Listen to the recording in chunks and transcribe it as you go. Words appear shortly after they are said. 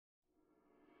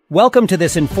Welcome to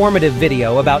this informative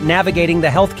video about navigating the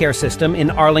healthcare system in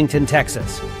Arlington,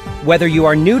 Texas. Whether you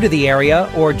are new to the area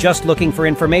or just looking for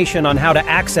information on how to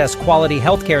access quality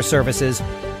healthcare services,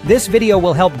 this video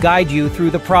will help guide you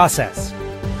through the process.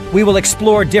 We will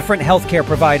explore different healthcare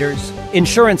providers,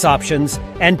 insurance options,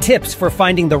 and tips for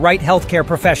finding the right healthcare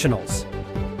professionals.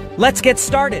 Let's get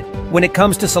started. When it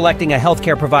comes to selecting a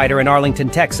healthcare provider in Arlington,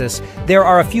 Texas, there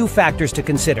are a few factors to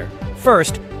consider.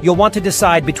 First, you'll want to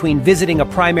decide between visiting a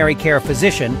primary care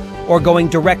physician or going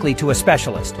directly to a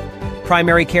specialist.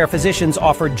 Primary care physicians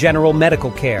offer general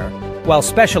medical care, while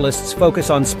specialists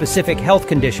focus on specific health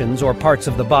conditions or parts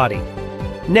of the body.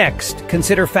 Next,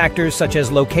 consider factors such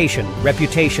as location,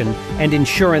 reputation, and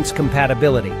insurance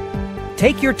compatibility.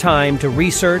 Take your time to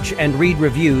research and read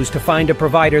reviews to find a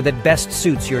provider that best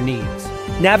suits your needs.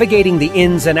 Navigating the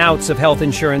ins and outs of health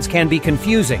insurance can be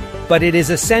confusing, but it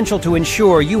is essential to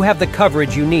ensure you have the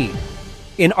coverage you need.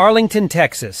 In Arlington,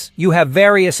 Texas, you have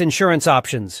various insurance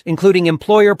options, including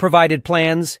employer-provided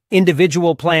plans,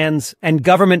 individual plans, and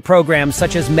government programs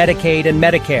such as Medicaid and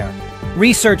Medicare.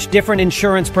 Research different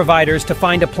insurance providers to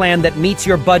find a plan that meets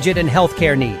your budget and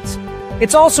healthcare needs.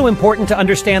 It's also important to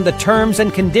understand the terms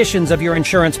and conditions of your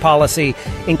insurance policy,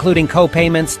 including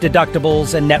co-payments,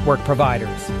 deductibles, and network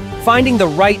providers. Finding the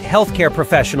right healthcare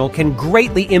professional can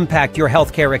greatly impact your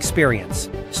healthcare experience.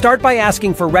 Start by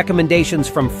asking for recommendations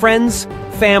from friends,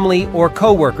 family, or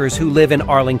coworkers who live in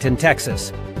Arlington,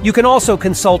 Texas. You can also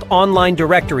consult online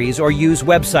directories or use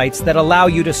websites that allow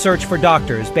you to search for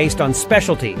doctors based on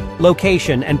specialty,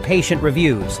 location, and patient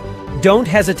reviews. Don't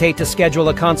hesitate to schedule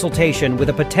a consultation with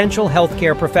a potential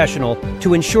healthcare professional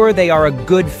to ensure they are a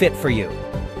good fit for you.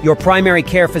 Your primary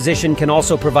care physician can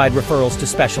also provide referrals to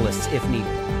specialists if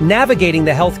needed. Navigating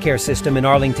the healthcare system in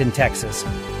Arlington, Texas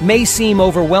may seem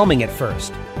overwhelming at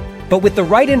first, but with the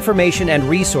right information and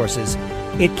resources,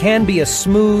 it can be a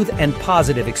smooth and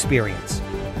positive experience.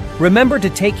 Remember to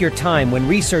take your time when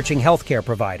researching healthcare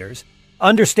providers,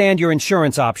 understand your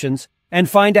insurance options, and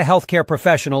find a healthcare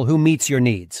professional who meets your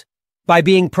needs. By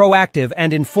being proactive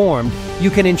and informed, you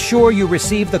can ensure you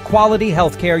receive the quality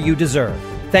healthcare you deserve.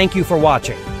 Thank you for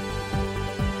watching.